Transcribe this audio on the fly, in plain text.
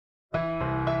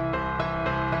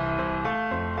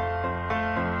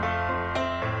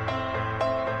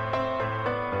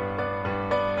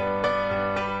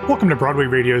Welcome to Broadway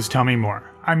Radio's Tell Me More.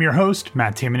 I'm your host,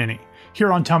 Matt Tamanini.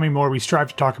 Here on Tell Me More, we strive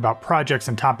to talk about projects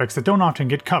and topics that don't often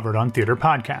get covered on theater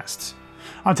podcasts.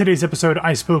 On today's episode,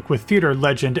 I spoke with theater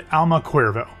legend Alma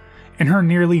Cuervo. In her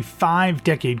nearly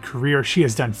 5-decade career, she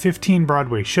has done 15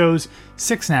 Broadway shows,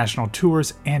 6 national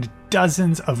tours, and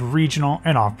dozens of regional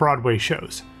and off-Broadway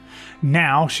shows.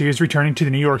 Now, she is returning to the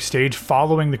New York stage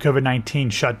following the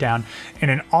COVID-19 shutdown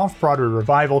in an off-Broadway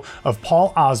revival of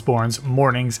Paul Osborne's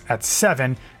Mornings at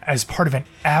 7 as part of an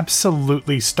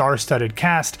absolutely star-studded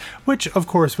cast, which, of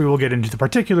course, we will get into the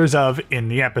particulars of in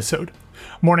the episode.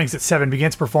 Mornings at 7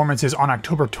 begins performances on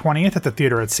October 20th at the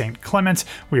theater at St. Clement's.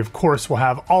 We, of course, will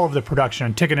have all of the production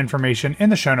and ticket information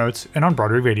in the show notes and on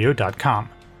BroadwayRadio.com.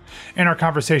 In our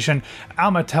conversation,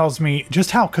 Alma tells me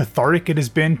just how cathartic it has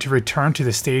been to return to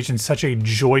the stage in such a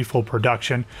joyful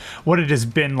production, what it has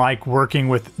been like working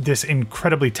with this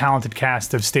incredibly talented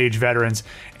cast of stage veterans,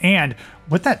 and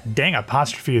what that dang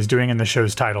apostrophe is doing in the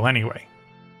show's title anyway.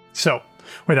 So,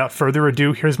 without further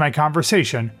ado, here's my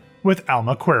conversation with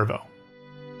Alma Cuervo.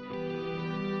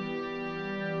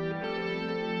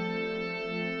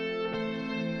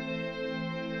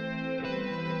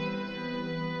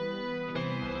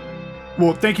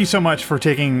 Well, thank you so much for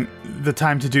taking the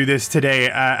time to do this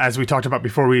today. As we talked about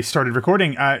before we started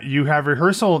recording, you have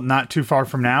rehearsal not too far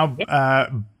from now.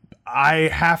 I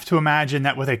have to imagine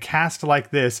that with a cast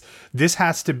like this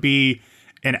has to be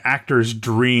an actor's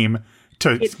dream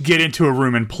to get into a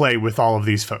room and play with all of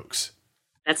these folks.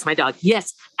 That's my dog.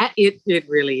 Yes, it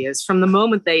really is. From the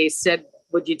moment they said,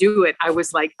 would you do it? I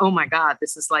was like, oh my God,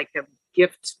 this is like a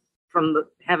gift from the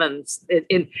heavens.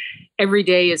 And every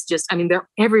day is just,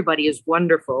 everybody is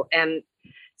wonderful and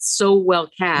so well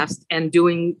cast and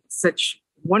doing such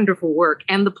wonderful work.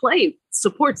 And the play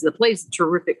supports, the play's a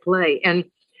terrific play and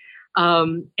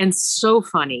so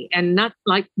funny and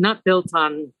not built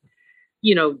on,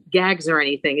 gags or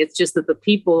anything. It's just that the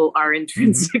people are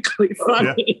intrinsically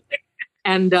funny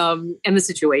and the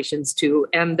situations too.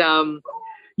 And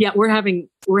we're having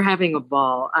a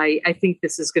ball. I think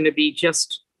this is going to be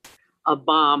just a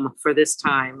bomb for this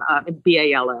time.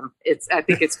 BALM. I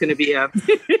think it's going to be a.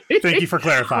 Thank you for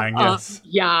clarifying. Yes.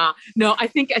 I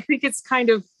think it's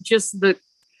kind of just the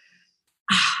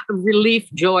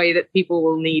relief joy that people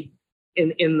will need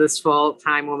in this fall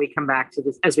time when we come back to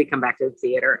this, as we come back to the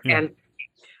theater. Yeah.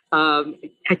 And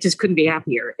I just couldn't be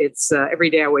happier. It's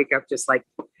every day I wake up just like,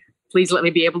 please let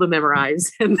me be able to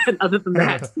memorize. And then other than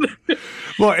that,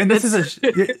 well, and this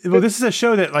is a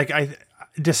show that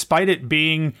despite it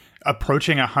being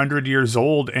approaching 100 years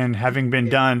old and having been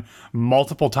done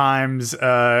multiple times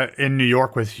in New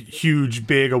York with huge,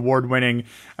 big, award-winning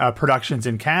productions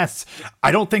and casts,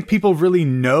 I don't think people really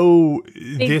know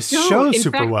this show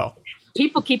super well.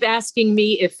 People keep asking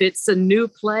me if it's a new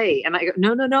play, and I go,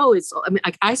 no.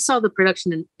 I saw the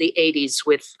production in the 80s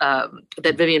with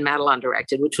that Vivian Matalon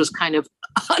directed, which was kind of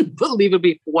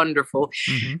unbelievably wonderful,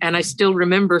 and I still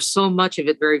remember so much of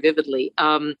it very vividly.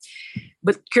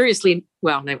 But curiously,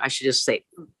 well, I should just say,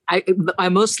 I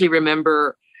mostly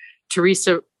remember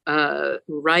Teresa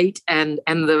Wright and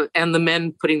the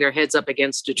men putting their heads up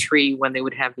against a tree when they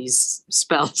would have these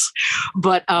spells,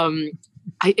 but.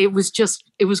 It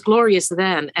was glorious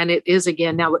then, and it is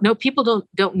again now. But no, people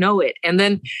don't know it. And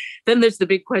then there's the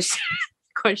big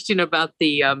question about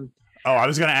the. I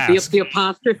was going to ask the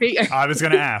apostrophe. I was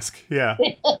going to ask. Yeah.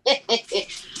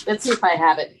 Let's see if I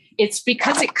have it. It's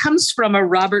because it comes from a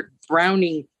Robert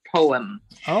Browning poem.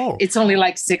 Oh. It's only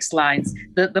like 6 lines.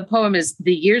 The poem is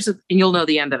the years of, and you'll know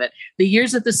the end of it. The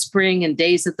years of the spring and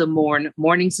days of the morn,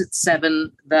 mornings at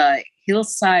 7, the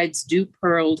hillsides dew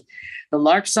pearled. The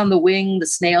larks on the wing, the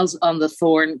snails on the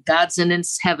thorn, God's in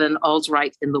his heaven, all's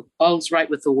right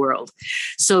with the world.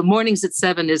 So mornings at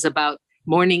 7 is about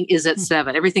morning is at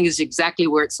 7. Everything is exactly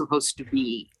where it's supposed to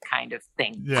be, kind of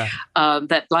thing. Yeah.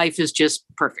 That life is just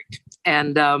perfect,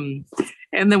 and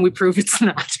then we prove it's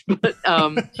not.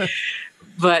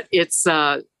 But it's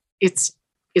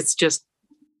just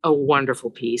a wonderful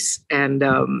piece, and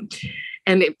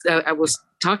I was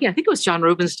talking. I think it was John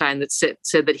Rubinstein that said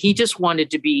that he just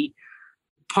wanted to be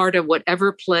part of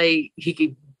whatever play he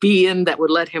could be in that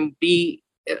would let him be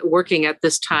working at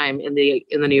this time in the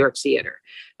New York theater,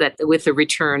 that with the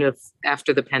return of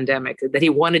after the pandemic, that he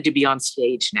wanted to be on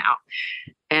stage now.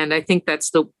 And I think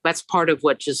that's part of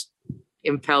what just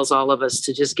impels all of us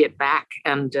to just get back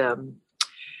and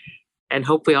and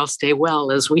hope we all stay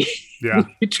well as we,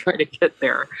 we try to get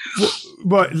there.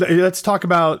 But let's talk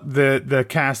about the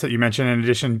cast that you mentioned. In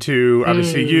addition to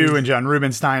obviously you and John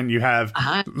Rubinstein, you have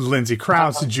Lindsay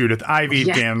Krause, Judith Ivey,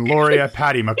 Dan Lauria,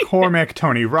 Patty McCormick,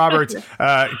 Tony Roberts,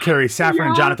 Carrie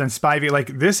Saffron, Jonathan Spivey.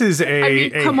 Like, this is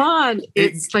come on.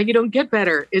 It's like, you don't get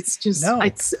better. It's just,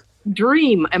 it's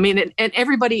dream. I mean, and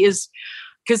everybody is,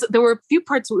 because there were a few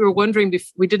parts we were wondering,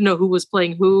 we didn't know who was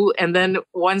playing who. And then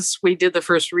once we did the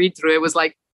first read through, it was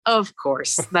like, of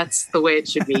course, that's the way it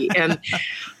should be. And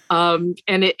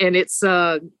it's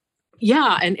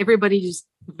and everybody's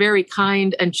very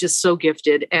kind and just so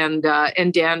gifted. And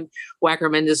Dan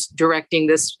Wackerman is directing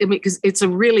this. I mean, because it's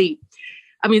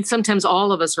sometimes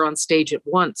all of us are on stage at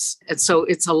once. And so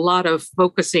it's a lot of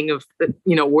focusing of,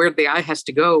 where the eye has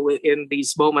to go in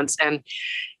these moments. And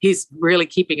he's really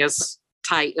keeping us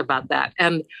tight about that.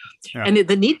 And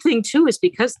the neat thing too is,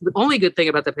 because the only good thing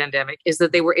about the pandemic is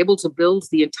that they were able to build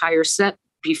the entire set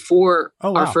before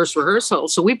our first rehearsal.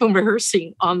 So we've been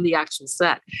rehearsing on the actual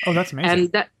set. Oh, that's amazing.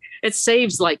 And that it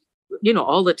saves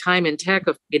all the time in tech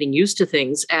of getting used to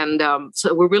things. And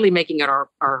so we're really making it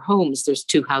our homes. There's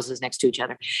 2 houses next to each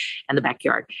other and the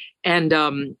backyard. And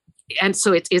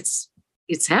so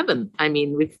it's heaven. I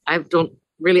mean, I don't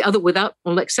really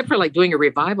except for doing a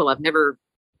revival, I've never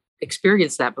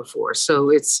experienced that before.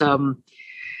 So it's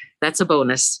that's a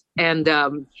bonus. And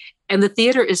the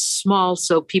theater is small,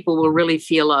 so people will really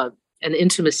feel an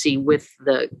intimacy with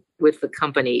the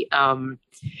company.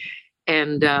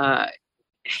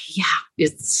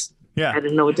 It's I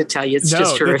don't know what to tell you. It's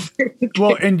just terrific.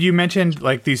 Well, and you mentioned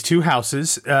these 2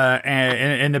 houses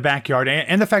and in the backyard,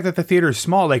 and the fact that the theater is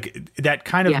small, that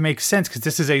kind of makes sense, because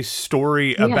this is a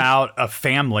story about a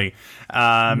family,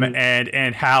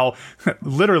 and how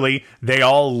literally they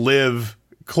all live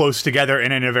close together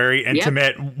and in a very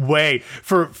intimate way.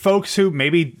 For folks who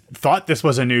maybe thought this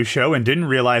was a new show and didn't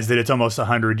realize that it's almost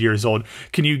 100 years old,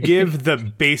 can you give the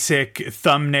basic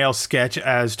thumbnail sketch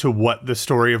as to what the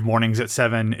story of Mornings at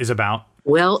 7 is about?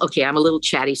 Well, okay, I'm a little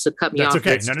chatty, so cut me off.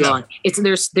 That's okay. No.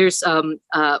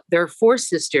 There are 4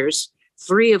 sisters,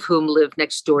 3 of whom live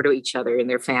next door to each other in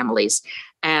their families.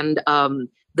 And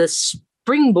the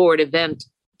springboard event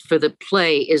for the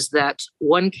play is that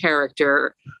one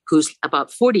character who's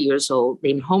about 40 years old,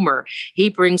 named Homer, he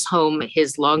brings home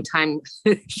his longtime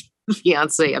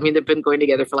fiance. I mean, they've been going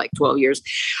together for 12 years,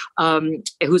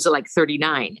 who's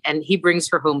 39. And he brings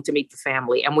her home to meet the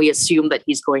family. And we assume that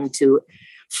he's going to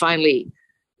finally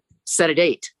set a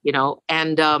date,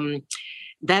 and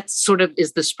that sort of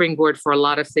is the springboard for a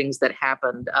lot of things that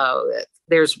happened.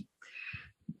 There's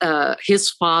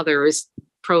his father is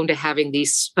prone to having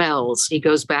these spells. He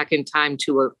goes back in time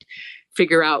to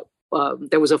figure out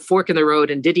there was a fork in the road,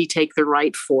 and did he take the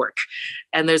right fork?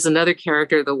 And there's another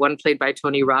character, the one played by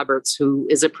Tony Roberts, who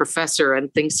is a professor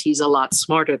and thinks he's a lot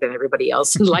smarter than everybody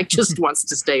else, and just wants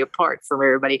to stay apart from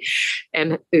everybody.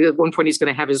 And at one point, he's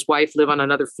going to have his wife live on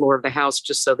another floor of the house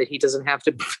just so that he doesn't have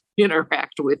to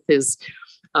interact with his,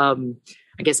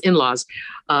 in-laws.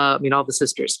 All the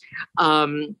sisters.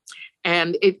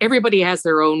 Everybody has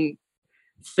their own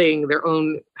thing, their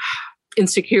own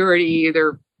insecurity,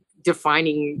 their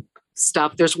defining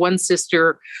stuff. There's one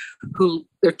sister who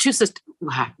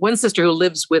one sister who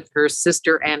lives with her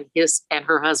sister and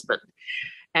her husband,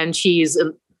 and she's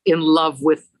in love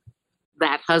with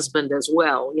that husband as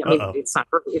well. It's not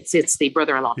her, it's the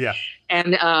brother-in-law,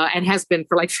 and has been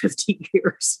for 50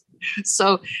 years.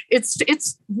 So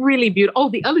it's really beautiful. Oh,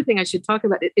 the other thing I should talk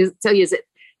about is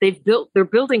that they're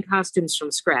building costumes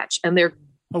from scratch, and they're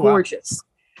gorgeous.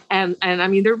 And I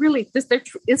mean, they're really,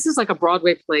 this is like a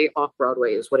Broadway play off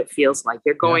Broadway is what it feels like.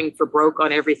 They're going for broke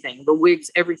on everything. The wigs,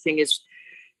 everything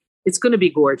it's going to be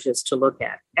gorgeous to look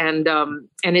at. And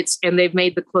they've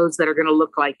made the clothes that are going to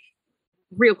look like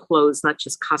real clothes, not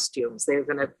just costumes. They're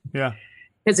going to,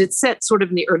 because it's set sort of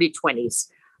in the early 20s.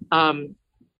 And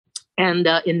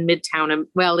in Midtown, in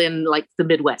the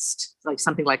Midwest,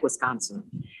 something like Wisconsin.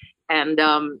 And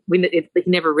it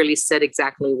never really said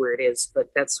exactly where it is,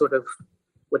 but that's sort of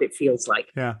what it feels like.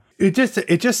 Yeah. It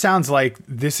just sounds like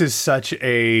this is such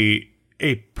a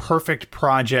perfect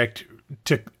project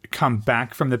to come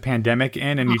back from the pandemic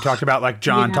in. And you talked about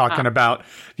John talking about,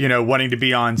 wanting to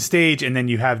be on stage, and then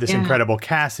you have this incredible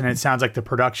cast, and it sounds like the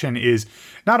production is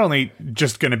not only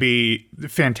just going to be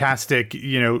fantastic,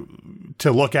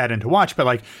 to look at and to watch,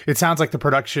 but it sounds like the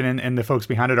production and the folks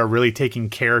behind it are really taking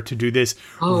care to do this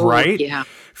right. Yeah.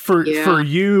 For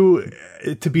you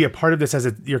to be a part of this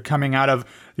as you're coming out of,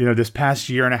 this past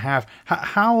year and a half,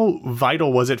 how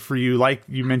vital was it for you? Like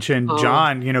you mentioned,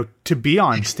 John, to be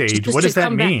on stage. What does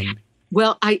that mean? Back.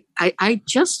 Well, I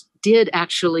just did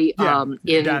actually down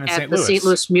in at St. the Louis. St.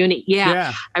 Louis Muni.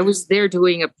 Yeah. I was there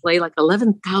doing a play. Like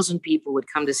 11,000 people would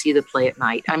come to see the play at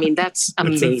night. I mean, that's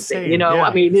amazing. Insane. You know, Yeah.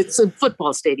 I mean, it's a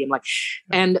football stadium, like,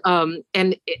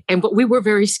 but we were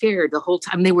very scared the whole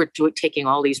time. They were taking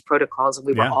all these protocols, and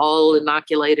we were all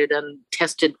inoculated and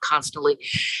tested constantly.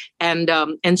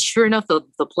 And sure enough,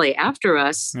 the play after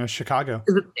us, Chicago.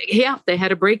 Yeah, they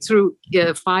had a breakthrough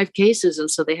 5 cases, and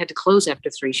so they had to close after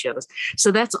 3 shows.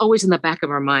 So that's always in the back of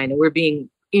our mind, and we're being,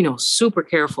 you know, super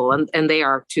careful, and they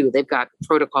are too. They've got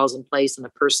protocols in place and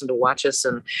a person to watch us,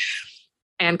 and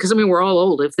because I mean we're all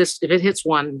old. If it hits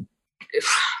one,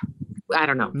 I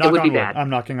don't know, it would be bad. I'm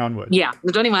knocking on wood. Yeah,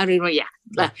 don't even.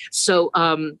 Yeah.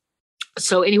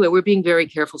 So anyway, we're being very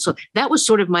careful. So that was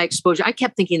sort of my exposure. I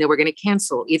kept thinking that we're going to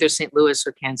cancel either St. Louis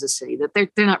or Kansas City, that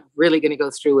they're not really going to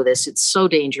go through with this. It's so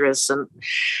dangerous. And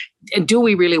do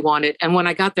we really want it? And when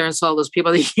I got there and saw those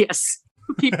people, yes,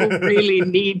 people really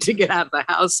need to get out of the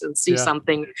house and see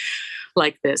something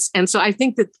like this. And so I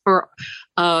think that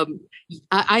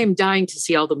I am dying to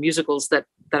see all the musicals that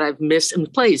I've missed,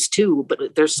 and plays too,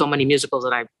 but there's so many musicals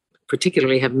that I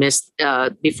particularly have missed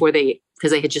because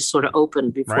they had just sort of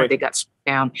opened before they got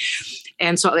down.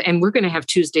 And so, and we're going to have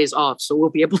Tuesdays off, so we'll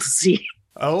be able to see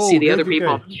the other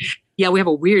people. Good. Yeah, we have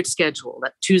a weird schedule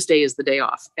that Tuesday is the day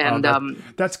off. And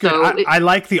that's good. So I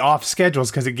like the off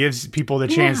schedules because it gives people the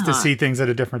chance to see things at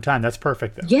a different time. That's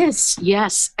perfect, though. Yes.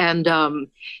 And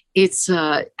it's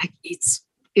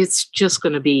just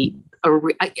going to be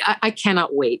I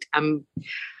cannot wait. I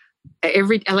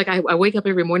wake up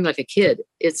every morning like a kid.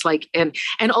 It's like, and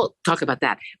I'll talk about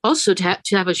that. Also to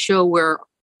have a show where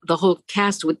the whole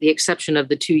cast, with the exception of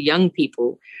the 2 young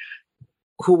people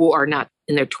who are not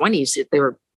in their 20s, they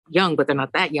were young, but they're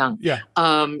not that young. Yeah.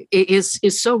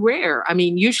 Is so rare. I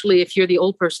mean, usually if you're the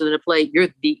old person in a play, you're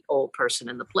the old person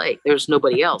in the play. There's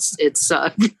nobody else. It's,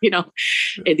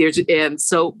 and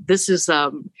so this is, I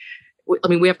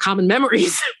mean, we have common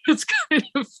memories. It's kind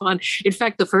of fun. In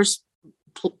fact, the first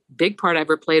big part I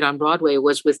ever played on Broadway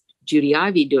was with Judy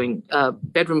Ivey doing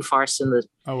Bedroom Farce in the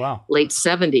late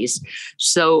 70s.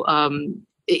 So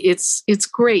it's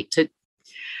great to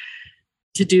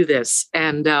do this,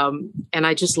 and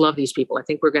I just love these people. I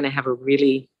think we're going to have a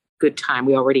really good time.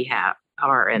 We already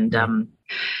are, and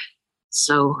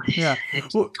so I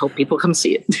hope people come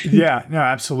see it. Yeah, no,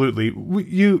 absolutely.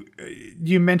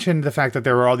 You mentioned the fact that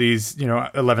there were all these,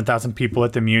 11,000 people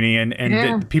at the Muni, and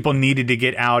that people needed to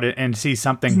get out and see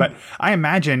something. But I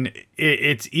imagine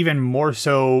it's even more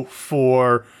so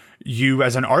for you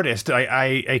as an artist.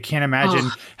 I can't imagine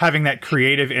having that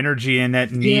creative energy and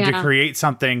that need to create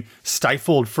something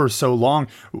stifled for so long.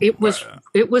 It was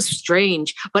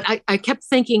strange, but I kept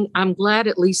thinking, I'm glad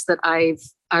at least that I'm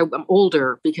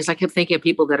older, because I kept thinking of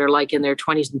people that are like in their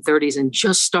 20s and 30s and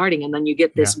just starting, and then you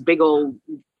get this big old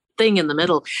thing in the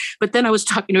middle. But then I was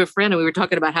talking to a friend, and we were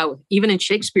talking about how even in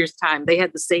Shakespeare's time, they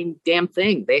had the same damn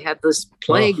thing. They had this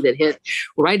plague that hit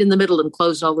right in the middle and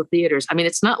closed all the theaters. I mean,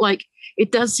 it's not like,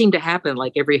 it does seem to happen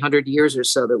like every 100 years or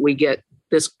so that we get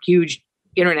this huge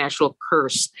international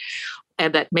curse,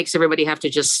 and that makes everybody have to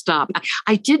just stop.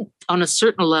 I did, on a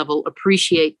certain level,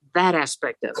 appreciate that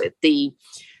aspect of it. The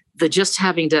just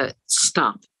having to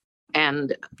stop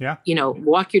and,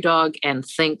 walk your dog and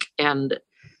think and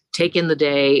take in the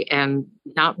day and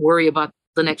not worry about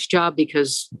the next job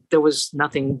because there was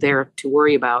nothing there to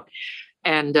worry about,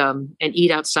 and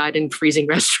eat outside in freezing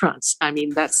restaurants. I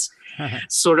mean, that's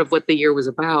sort of what the year was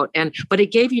about. But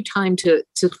it gave you time to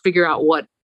figure out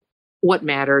what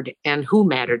mattered and who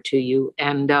mattered to you.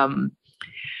 And,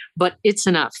 but it's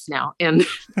enough now, and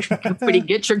everybody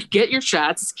get your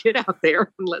shots, get out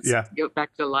there, and let's get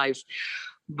back to life.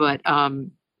 But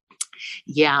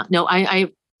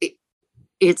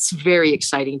it's very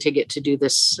exciting to get to do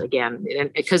this again,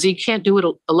 because you can't do it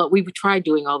a lot. We've tried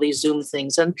doing all these Zoom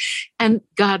things, and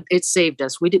God, it saved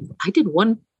us. I did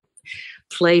one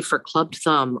play for Clubbed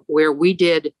Thumb where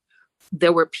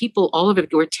there were people all over.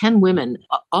 There were 10 women,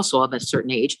 also of a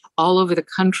certain age, all over the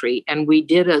country, and we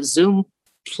did a Zoom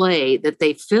play that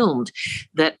they filmed.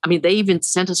 They even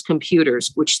sent us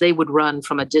computers, which they would run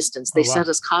from a distance. They sent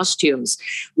us costumes.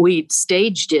 We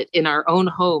staged it in our own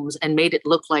homes and made it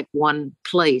look like one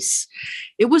place.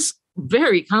 It was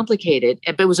very complicated,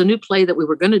 but it was a new play that we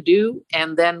were going to do,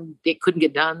 and then it couldn't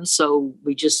get done, so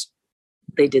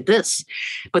they did this.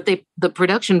 But the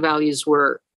production values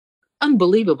were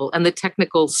unbelievable, and the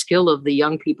technical skill of the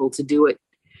young people to do it.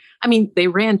 I mean, they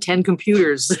ran 10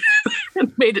 computers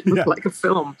and made it look like a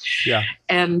film. Yeah.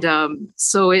 And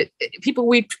so we did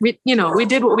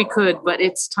what we could, but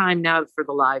it's time now for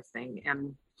the live thing.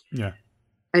 And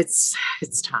it's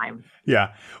time.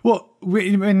 Yeah. Well,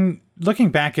 when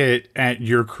looking back at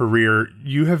your career,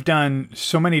 you have done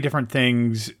so many different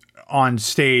things on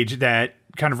stage that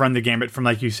kind of run the gambit from,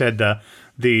 like you said, the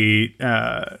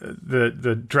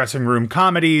dressing room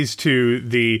comedies to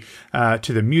the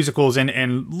musicals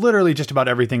and literally just about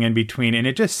everything in between. And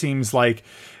it just seems like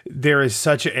there is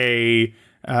such a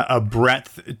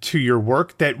breadth to your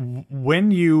work that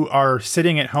when you are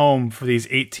sitting at home for these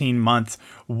 18 months,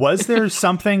 was there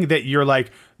something that you're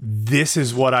like, this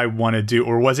is what I want to do?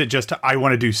 Or was it just, I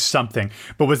want to do something?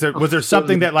 But was there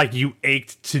something that like you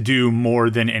ached to do more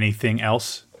than anything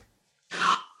else?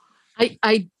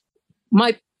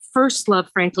 My first love,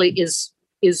 frankly, is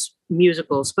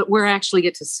musicals, but where I actually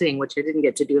get to sing, which I didn't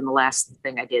get to do in the last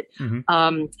thing I did.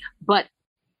 Mm-hmm.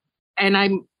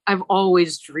 I've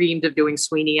always dreamed of doing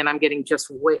Sweeney, and I'm getting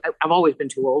I've always been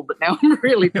too old, but now I'm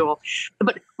really too old.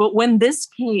 But when this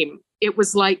came, it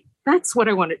was like, that's what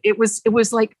I wanted. It was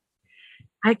like,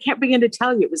 I can't begin to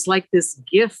tell you. It was like this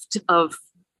gift of,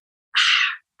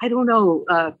 I don't know.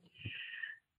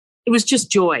 It was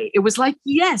just joy. It was like,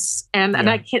 yes. And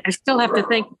I still have to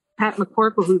thank Pat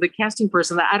McCorkle, who the casting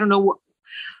person, that I don't know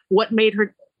what made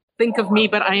her think of me,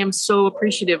 but I am so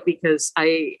appreciative because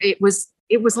it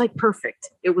was like perfect.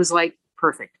 It was like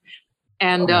perfect.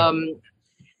 And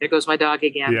there goes my dog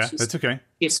again. Yeah, that's okay.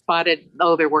 You spotted.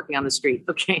 Oh, they're working on the street.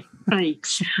 Okay.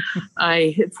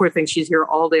 I poor thing. She's here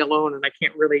all day alone, and I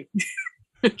can't really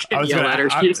yell at her.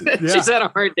 She's had a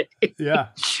hard day. Yeah.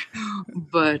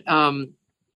 But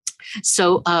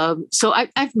so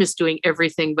I've missed doing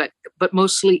everything, but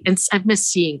mostly, and I've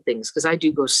missed seeing things because I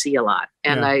do go see a lot,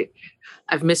 and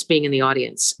I've missed being in the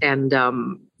audience, and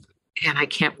I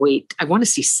can't wait. I want to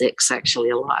see Six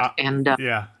actually a lot, and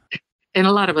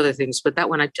a lot of other things. But that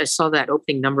one, I saw that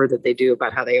opening number that they do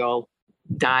about how they all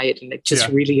died, and it just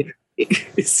really,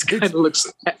 it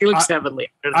looks heavenly.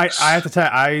 I have to tell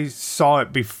you, I saw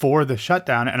it before the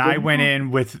shutdown, and I went in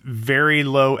with very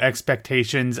low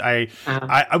expectations. I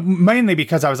mainly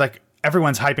because I was like,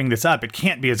 everyone's hyping this up. It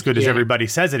can't be as good as everybody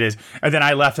says it is. And then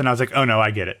I left and I was like, oh no,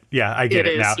 I get it. Yeah, I get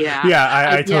it now. Yeah,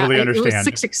 I totally understand.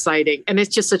 It was exciting. And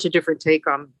it's just such a different take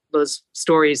on those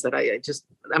stories that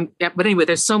but anyway,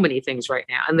 there's so many things right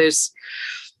now. And there's,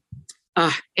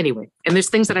 and there's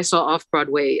things that I saw off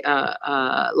Broadway,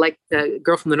 like The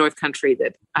Girl from the North Country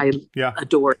that I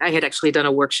adored. I had actually done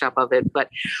a workshop of it, but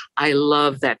I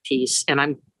love that piece, and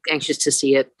I'm anxious to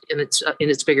see it in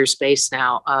its bigger space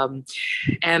now.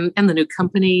 And the New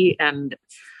Company,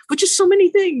 but just so many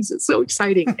things. It's so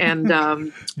exciting. And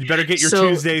you better get your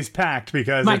Tuesdays packed,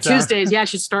 because my Tuesdays, I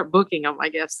should start booking them, I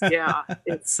guess. Yeah,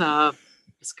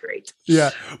 it's great. Yeah.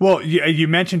 Well, you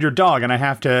mentioned your dog, and I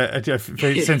have to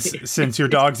since your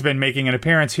dog's been making an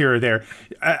appearance here or there,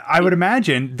 I would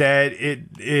imagine that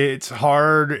it's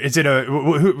hard. Is it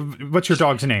what's your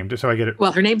dog's name? Just so I get it.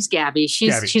 Well, her name's Gabby.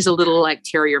 She's a little like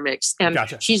terrier mix, and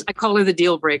gotcha. I call her the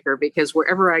deal breaker, because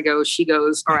wherever I go, she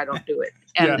goes, or I don't do it.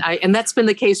 And and that's been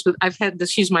the case with, I've had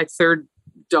this. She's my third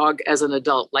dog as an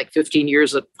adult, like 15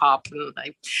 years at pop, and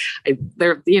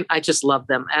I just love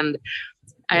them, and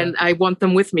I want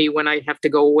them with me when I have to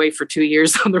go away for 2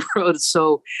 years on the road.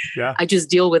 So I just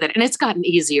deal with it. And it's gotten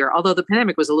easier, although the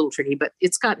pandemic was a little tricky, but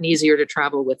it's gotten easier to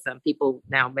travel with them. People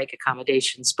now make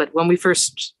accommodations. But when we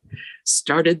first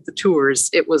started the tours,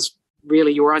 it was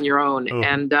really, you were on your own. Oh.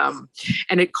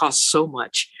 And it costs so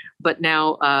much. But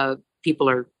now people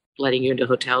are letting you into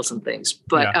hotels and things.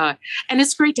 But and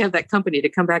it's great to have that company to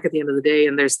come back at the end of the day.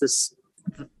 And there's this.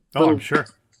 I'm sure.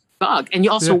 Dog. And you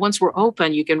also, once we're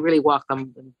open, you can really walk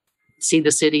them and see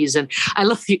the cities. And I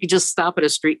love you can just stop at a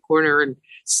street corner and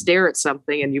stare at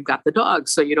something, and you've got the dog,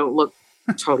 so you don't look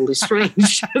totally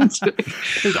strange.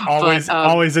 There's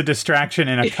always a distraction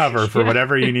and a cover for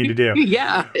whatever you need to do.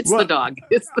 Yeah, it's the dog.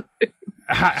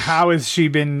 How has she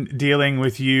been dealing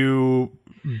with you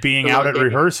being out at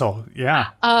rehearsal?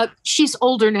 She's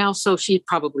older now, so she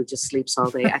probably just sleeps all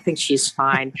day. I think she's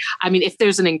fine. I mean, if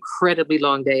there's an incredibly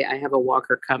long day, I have a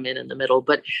walker come in the middle,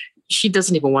 but she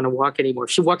doesn't even want to walk anymore.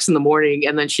 She walks in the morning,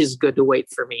 and then she's good to wait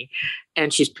for me,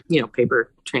 and she's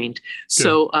paper trained. Good.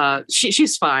 So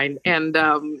she's fine. And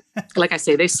like I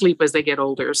say, they sleep as they get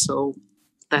older, so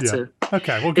that's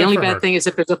okay. Well, the only bad thing is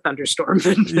if there's a thunderstorm,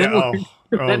 then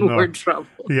we're in trouble.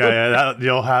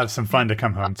 You'll have some fun to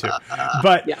come home to.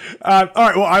 But all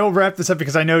right, well, I will wrap this up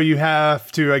because I know you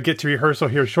have to get to rehearsal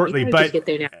here shortly. But get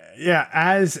there now.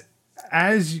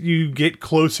 As you get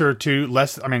closer to I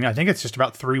think it's just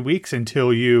about 3 weeks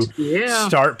until you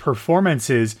start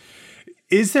performances.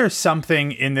 Is there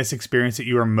something in this experience that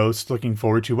you are most looking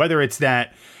forward to? Whether it's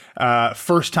that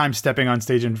first time stepping on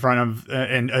stage in front of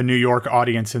a New York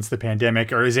audience since the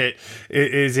pandemic? Or is it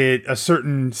a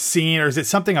certain scene, or is it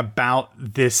something about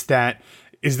this that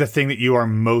is the thing that you are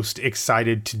most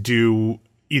excited to do,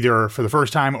 either for the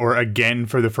first time or again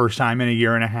for the first time in a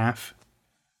year and a half?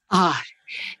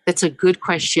 That's a good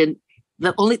question.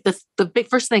 The big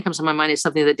first thing that comes to my mind is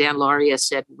something that Dan Lauria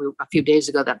said a few days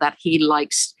ago, that he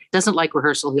doesn't like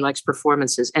rehearsal. He likes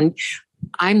performances. And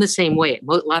I'm the same way. A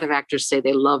lot of actors say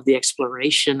they love the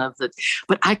exploration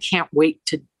but I can't wait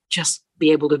to just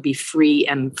be able to be free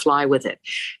and fly with it.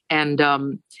 And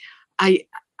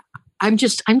I'm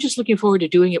just looking forward to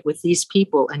doing it with these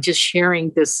people and just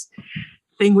sharing this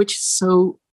thing, which is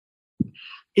so,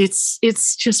 it's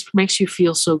just makes you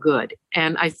feel so good.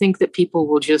 And I think that people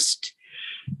will just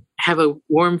have a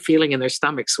warm feeling in their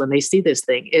stomachs when they see this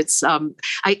thing. It's I'm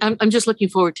just looking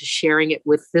forward to sharing it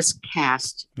with this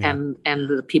cast and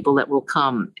the people that will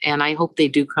come. And I hope they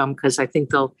do come, because I think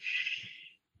they'll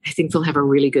have a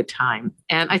really good time.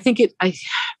 And I think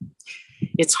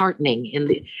it's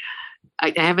heartening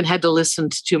I haven't had to listen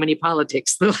to too many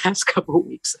politics the last couple of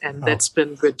weeks, and that's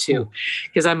been good too,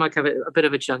 because I'm like a bit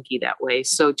of a junkie that way.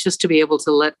 So just to be able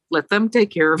to let them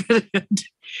take care of it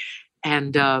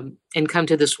and come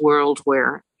to this world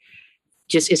where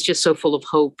it's just so full of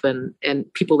hope and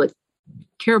people that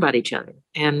care about each other.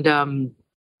 And I'm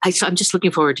just looking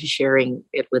forward to sharing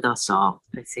it with us all.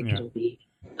 I think it'll be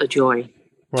a joy.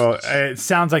 Well, it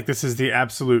sounds like this is the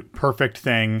absolute perfect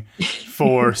thing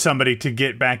for somebody to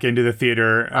get back into the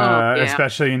theater,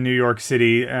 especially in New York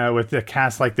City with a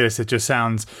cast like this. It just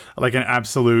sounds like an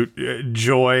absolute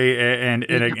joy and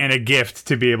a gift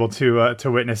to be able to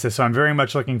witness this. So I'm very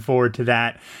much looking forward to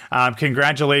that.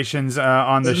 Congratulations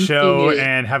on the show,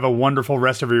 and have a wonderful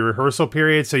rest of your rehearsal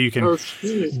period so you can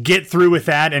get through with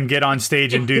that and get on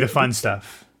stage and do the fun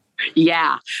stuff.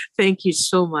 Yeah. Thank you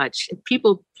so much.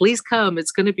 People, please come.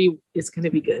 It's going to be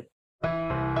good.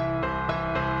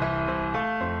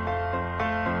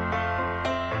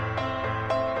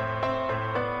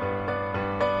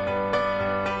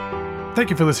 Thank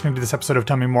you for listening to this episode of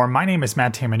Tell Me More. My name is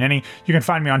Matt Tamanini. You can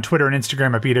find me on Twitter and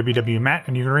Instagram at BWWMatt,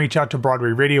 and you can reach out to Broadway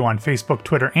Radio on Facebook,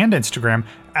 Twitter, and Instagram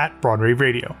at Broadway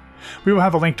Radio. We will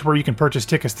have a link to where you can purchase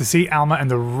tickets to see Alma and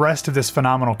the rest of this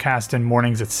phenomenal cast in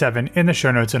Mornings at 7 in the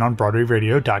show notes and on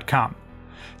BroadwayRadio.com.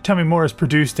 Tell Me More is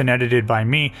produced and edited by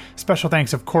me. Special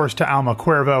thanks, of course, to Alma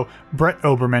Cuervo, Brett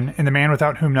Oberman, and the man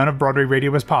without whom none of Broadway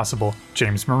Radio is possible,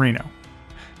 James Marino.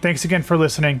 Thanks again for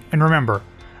listening, and remember,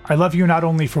 I love you not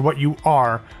only for what you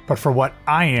are, but for what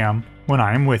I am when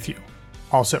I am with you.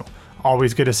 Also,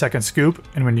 always get a second scoop,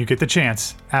 and when you get the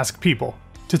chance, ask people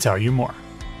to tell you more.